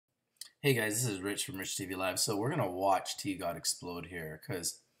Hey guys, this is Rich from Rich TV Live. So we're gonna watch TGOD explode here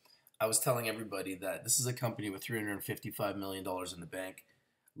because I was telling everybody that this is a company with $355 million in the bank,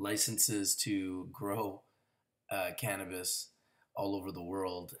 licenses to grow cannabis all over the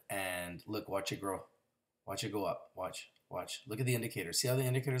world, and look, watch it grow, watch it go up, watch. Look at the indicators. See how the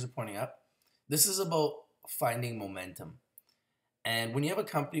indicators are pointing up? This is about finding momentum. And when you have a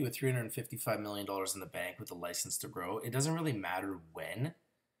company with $355 million in the bank with a license to grow, it doesn't really matter when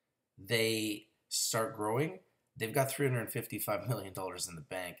they start growing. They've got $355 million in the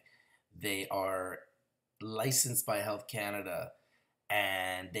bank. They are licensed by Health Canada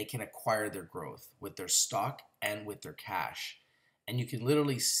and they can acquire their growth with their stock and with their cash. And you can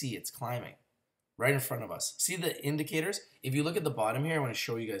literally see it's climbing right in front of us. See the indicators? If you look at the bottom here, I want to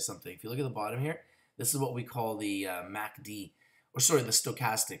show you guys something. If you look at the bottom here, this is what we call the MACD, or sorry, the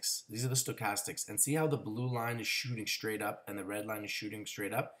stochastics. These are the stochastics. And see how the blue line is shooting straight up and the red line is shooting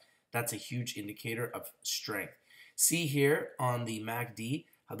straight up? That's a huge indicator of strength. See here on the MACD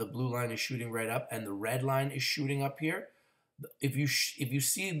how the blue line is shooting right up and the red line is shooting up here. If you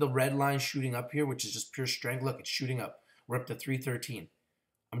see the red line shooting up here, which is just pure strength, look, it's shooting up. We're up to 313.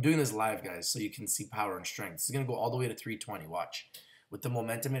 I'm doing this live, guys, so you can see power and strength. This is going to go all the way to 320. Watch. With the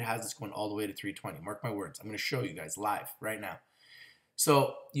momentum it has, it's going all the way to 320. Mark my words. I'm going to show you guys live right now.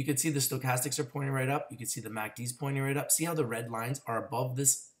 So you can see the stochastics are pointing right up. You can see the MACD's pointing right up. See how the red lines are above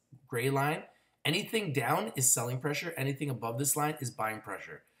this gray line? Anything down is selling pressure. Anything above this line is buying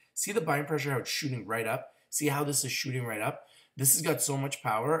pressure. See the buying pressure, how it's shooting right up? See how this is shooting right up? This has got so much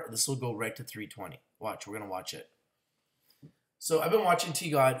power. This will go right to 320. Watch. We're going to watch it. So I've been watching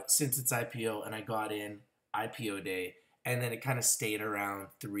TGOD since its IPO, and I got in IPO day, and then it kind of stayed around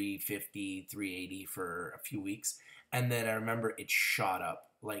 350, 380 for a few weeks. And then I remember it shot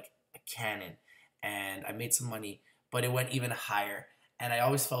up like a cannon, and I made some money, but it went even higher. And I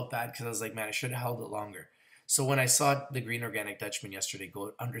always felt bad because I was like, man, I should have held it longer. So when I saw the Green Organic Dutchman yesterday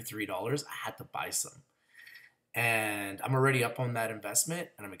go under $3, I had to buy some. And I'm already up on that investment,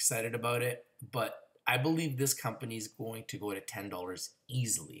 and I'm excited about it. But I believe this company is going to go to $10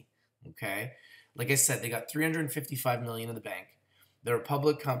 easily. Okay, like I said, they got $355 million in the bank. They're a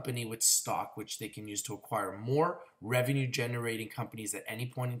public company with stock, which they can use to acquire more revenue-generating companies at any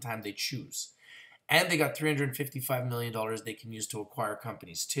point in time they choose. And they got $355 million they can use to acquire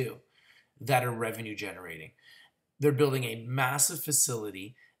companies too that are revenue generating. They're building a massive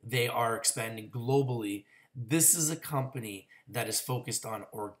facility. They are expanding globally. This is a company that is focused on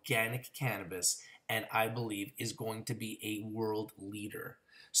organic cannabis and I believe is going to be a world leader.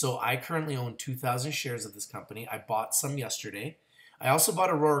 So I currently own 2,000 shares of this company. I bought some yesterday. I also bought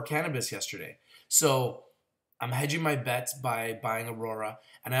Aurora Cannabis yesterday. So I'm hedging my bets by buying Aurora,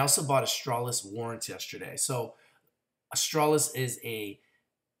 and I also bought Astralis warrants yesterday. So Astralis is a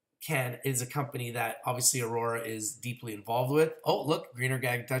company that obviously Aurora is deeply involved with. Oh, look, Green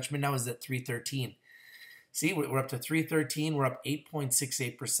Organic Dutchman now is at 313. See, we're up to 313. We're up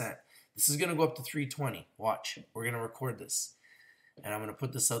 8.68%. This is going to go up to 320. Watch. We're going to record this, and I'm going to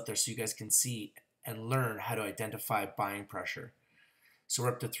put this out there so you guys can see and learn how to identify buying pressure. So we're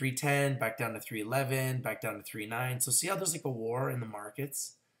up to 310, back down to 311, back down to 39. So see how there's like a war in the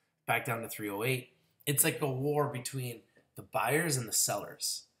markets? Back down to 308. It's like a war between the buyers and the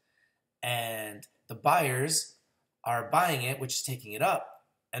sellers. And the buyers are buying it, which is taking it up.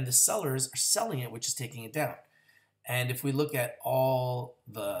 And the sellers are selling it, which is taking it down. And if we look at all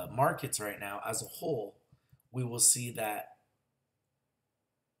the markets right now as a whole, we will see that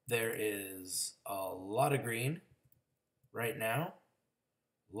there is a lot of green right now.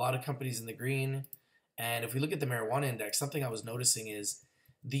 A lot of companies in the green. And if we look at the marijuana index, something I was noticing is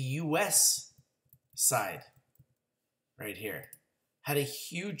the US side right here had a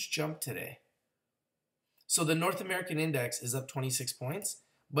huge jump today. So the North American index is up 26 points,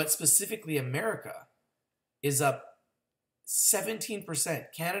 but specifically America is up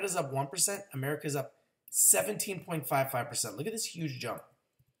 17%. Canada's up 1%. America's up 17.55%. Look at this huge jump.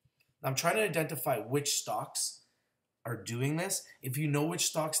 I'm trying to identify which stocks are doing this. If you know which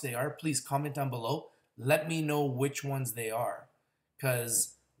stocks they are, please comment down below. Let me know which ones they are,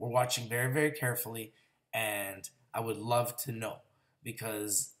 because we're watching very, very carefully, and I would love to know,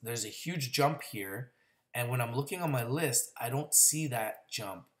 because there's a huge jump here, and when I'm looking on my list, I don't see that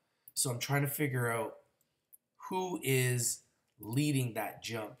jump. So I'm trying to figure out who is leading that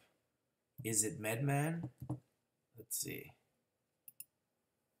jump. Is it MedMan? Let's see.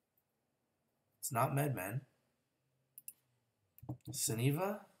 It's not MedMan.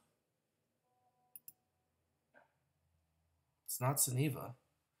 Suniva? It's not Suniva.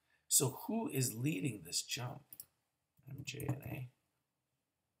 So who is leading this jump? MJNA.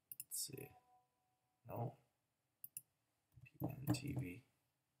 Let's Let's see. No. PNTV.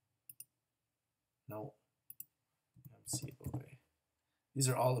 No. MCOA. These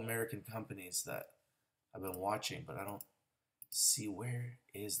are all American companies that I've been watching, but I don't see where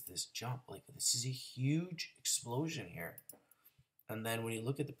is this jump. Like, this is a huge explosion here. And then when you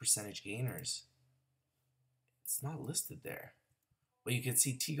look at the percentage gainers, it's not listed there. But you can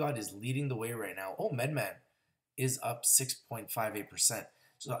see TGOD is leading the way right now. Oh, MedMan is up 6.58%.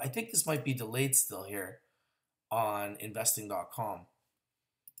 So I think this might be delayed still here on investing.com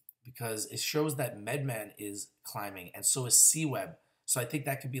because it shows that MedMan is climbing and so is CWeb. So I think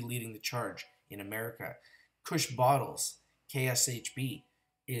that could be leading the charge in America. Kush Bottles, KSHB,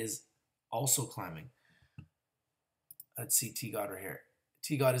 is also climbing. Let's see TGOD right here.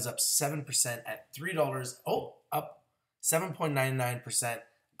 TGOD is up 7% at $3. Oh, up 7.99%,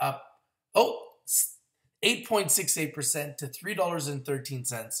 up 8.68% to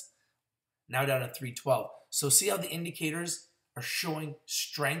 $3.13. Now down at $3.12. So see how the indicators are showing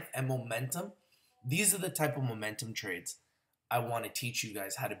strength and momentum? These are the type of momentum trades I want to teach you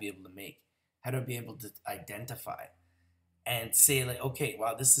guys how to be able to make, how to be able to identify and say like, okay,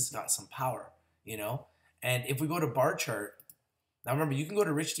 wow, this has got some power, you know? And if we go to bar chart, now remember, you can go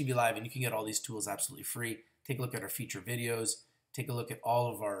to Rich TV Live and you can get all these tools absolutely free. Take a look at our feature videos. Take a look at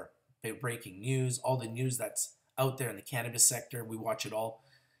all of our breaking news, all the news that's out there in the cannabis sector. We watch it all.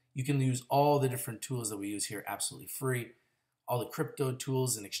 You can use all the different tools that we use here absolutely free. All the crypto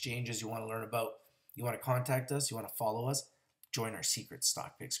tools and exchanges you want to learn about. You want to contact us, you want to follow us, join our secret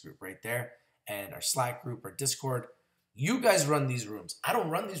stock picks group right there. And our Slack group, our Discord. You guys run these rooms. I don't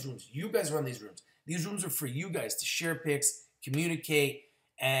run these rooms. You guys run these rooms. These rooms are for you guys to share picks, communicate,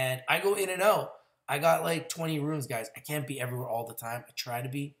 and I go in and out. I got like 20 rooms, guys. I can't be everywhere all the time. I try to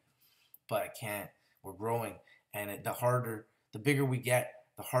be, but I can't. We're growing, and the bigger we get,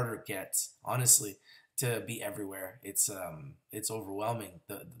 the harder it gets, honestly, to be everywhere. It's overwhelming,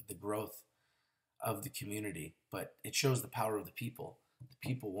 the growth of the community, but it shows the power of the people. The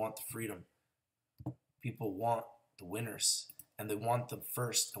people want the freedom. People want the winners, and they want them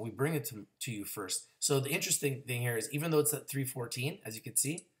first, and we bring it to you first. So the interesting thing here is, even though it's at 314, as you can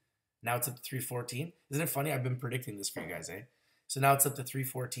see, now it's up to 314. Isn't it funny? I've been predicting this for you guys, eh? So now it's up to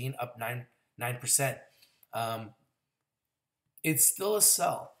 314, up 9%. It's still a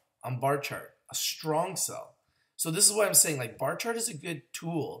sell on bar chart, a strong sell. So this is what I'm saying. Like, bar chart is a good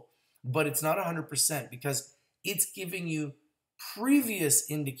tool, but it's not 100% because it's giving you previous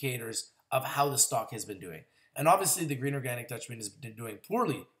indicators of how the stock has been doing. And obviously the Green Organic Dutchman has been doing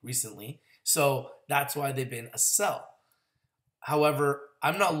poorly recently, so that's why they've been a sell. However,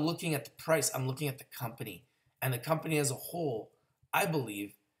 I'm not looking at the price, I'm looking at the company. And the company as a whole, I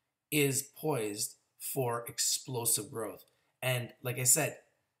believe, is poised for explosive growth. And like I said,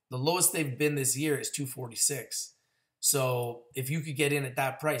 the lowest they've been this year is 246. So if you could get in at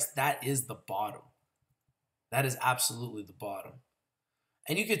that price, that is the bottom. That is absolutely the bottom.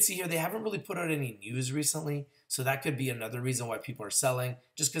 And you can see here, they haven't really put out any news recently. So that could be another reason why people are selling,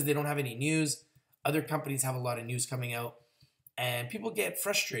 just because they don't have any news. Other companies have a lot of news coming out and people get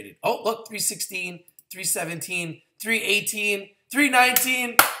frustrated. Oh, look, 316, 317, 318,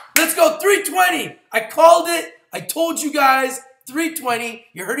 319. Let's go 320. I called it. I told you guys 320.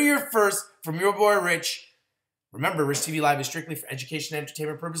 You heard it here first from your boy Rich. Remember, Rich TV Live is strictly for education and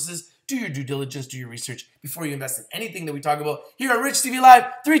entertainment purposes. Do your due diligence, do your research before you invest in anything that we talk about here at Rich TV Live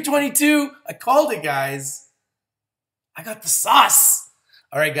 322. I called it, guys. I got the sauce.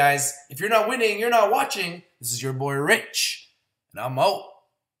 All right, guys. If you're not winning, you're not watching. This is your boy Rich, and I'm out.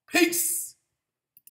 Peace.